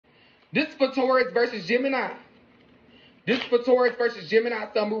This is for Taurus versus Gemini. This is for Taurus versus Gemini,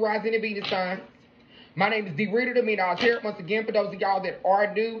 Sun, Moon, Rising, and Venus signs. My name is D. Reader, the MILLIONDOLLATAROT. Once again, for those of y'all that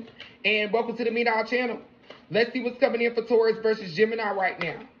are new, and welcome to the MILLIONDOLLAR channel. Let's see what's coming in for Taurus versus Gemini right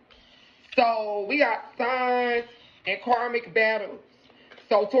now. So, we got signs and karmic battles.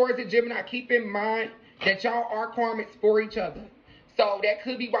 So, Taurus and Gemini, keep in mind that y'all are karmics for each other. So, that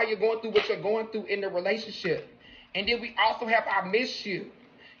could be why you're going through what you're going through in the relationship. And then we also have I miss you.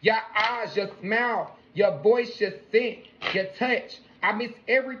 Your eyes, your smile, your voice, your scent, your touch. I miss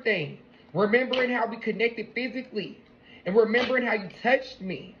everything. Remembering how we connected physically and remembering how you touched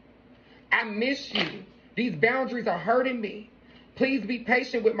me. I miss you. These boundaries are hurting me. Please be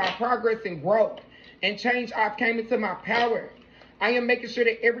patient with my progress and growth and change. I've came into my power. I am making sure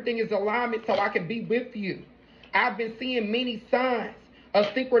that everything is alignment so I can be with you. I've been seeing many signs of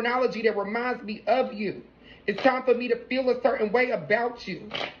synchronology that reminds me of you. It's time for me to feel a certain way about you.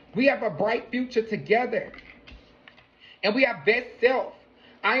 We have a bright future together. And we have best self.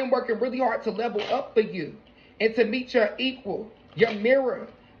 I am working really hard to level up for you and to meet your equal, your mirror.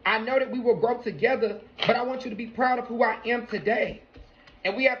 I know that we will grow together, but I want you to be proud of who I am today.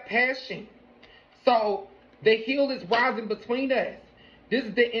 And we have passion. So the heel is rising between us. This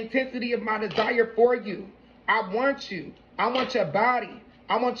is the intensity of my desire for you. I want you. I want your body.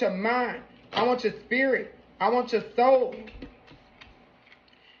 I want your mind. I want your spirit. I want your soul.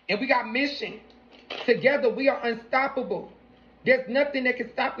 And we got mission. Together we are unstoppable. There's nothing that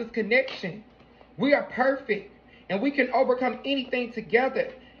can stop this connection. We are perfect. And we can overcome anything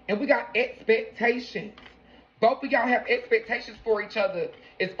together. And we got expectations. Both of y'all have expectations for each other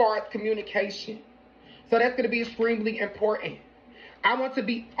as far as communication. So that's going to be extremely important. I want to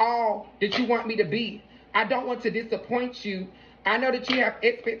be all that you want me to be. I don't want to disappoint you. I know that you have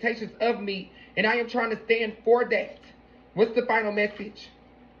expectations of me, and I am trying to stand for that. What's the final message?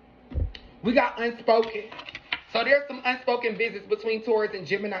 We got unspoken. So there's some unspoken business between Taurus and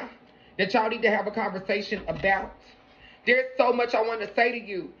Gemini that y'all need to have a conversation about. There's so much I want to say to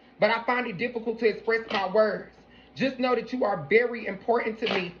you, but I find it difficult to express my words. Just know that you are very important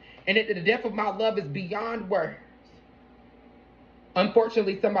to me, and that the depth of my love is beyond words.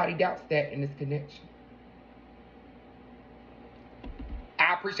 Unfortunately, somebody doubts that in this connection.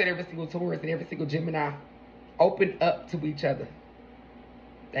 I appreciate every single Taurus and every single Gemini open up to each other.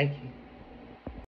 Thank you.